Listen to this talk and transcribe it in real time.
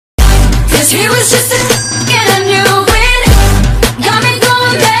'cause he was just a and I knew it. Got me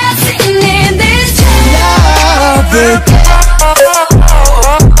going back, sitting in this chair.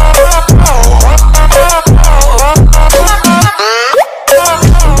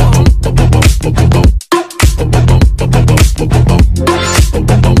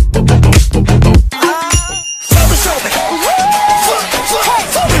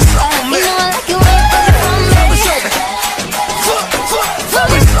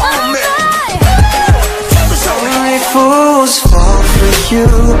 You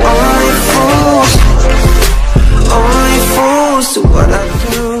only fools do what I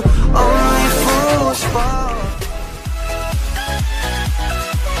do, only fools fall.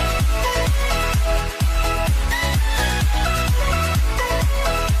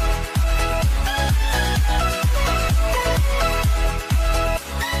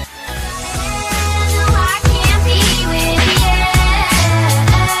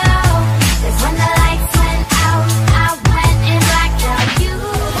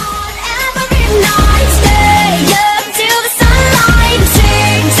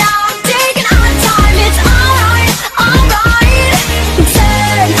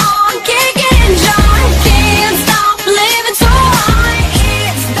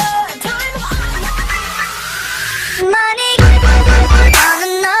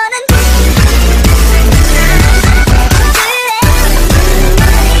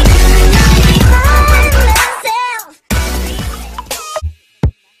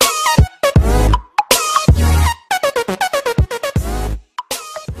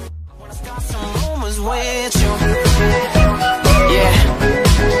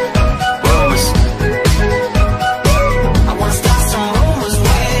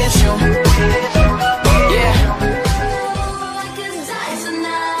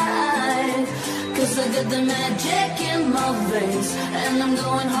 And I'm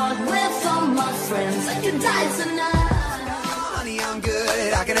going hard with all my friends. I could die tonight. Honey, I'm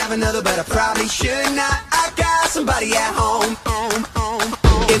good. I could have another, but I probably should not. I got somebody at home.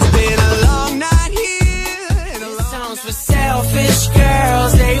 It's been a long night here. This song's for selfish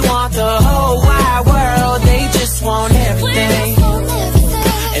girls. They want